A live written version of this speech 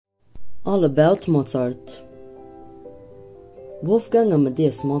All about Mozart. Wolfgang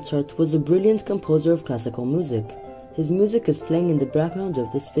Amadeus Mozart was a brilliant composer of classical music. His music is playing in the background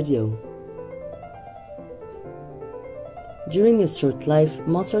of this video. During his short life,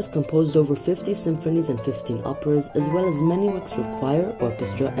 Mozart composed over 50 symphonies and 15 operas, as well as many works for choir,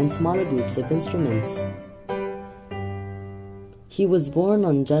 orchestra, and smaller groups of instruments. He was born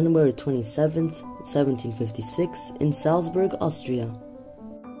on January 27, 1756, in Salzburg, Austria.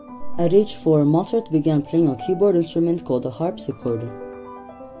 At age 4, Mozart began playing a keyboard instrument called a harpsichord.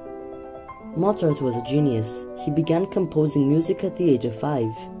 Mozart was a genius. He began composing music at the age of 5.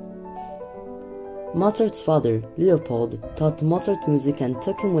 Mozart's father, Leopold, taught Mozart music and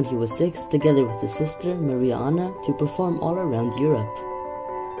took him when he was 6, together with his sister, Maria Anna, to perform all around Europe.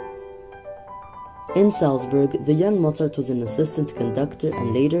 In Salzburg, the young Mozart was an assistant conductor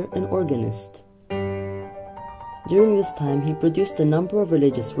and later an organist. During this time, he produced a number of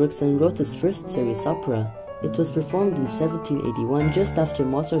religious works and wrote his first serious opera. It was performed in 1781, just after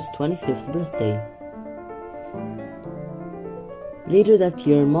Mozart's 25th birthday. Later that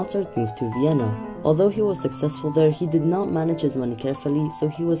year, Mozart moved to Vienna. Although he was successful there, he did not manage his money carefully, so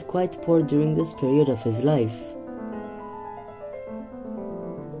he was quite poor during this period of his life.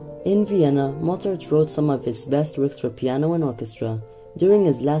 In Vienna, Mozart wrote some of his best works for piano and orchestra. During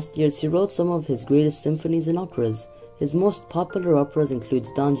his last years, he wrote some of his greatest symphonies and operas. His most popular operas include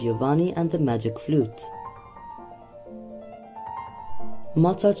Don Giovanni and the Magic Flute.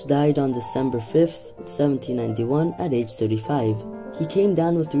 Mozart died on December 5, 1791, at age 35. He came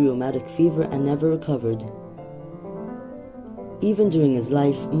down with rheumatic fever and never recovered. Even during his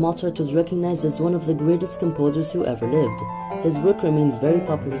life, Mozart was recognized as one of the greatest composers who ever lived. His work remains very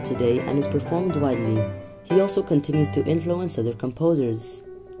popular today and is performed widely. He also continues to influence other composers.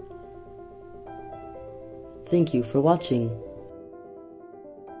 Thank you for watching.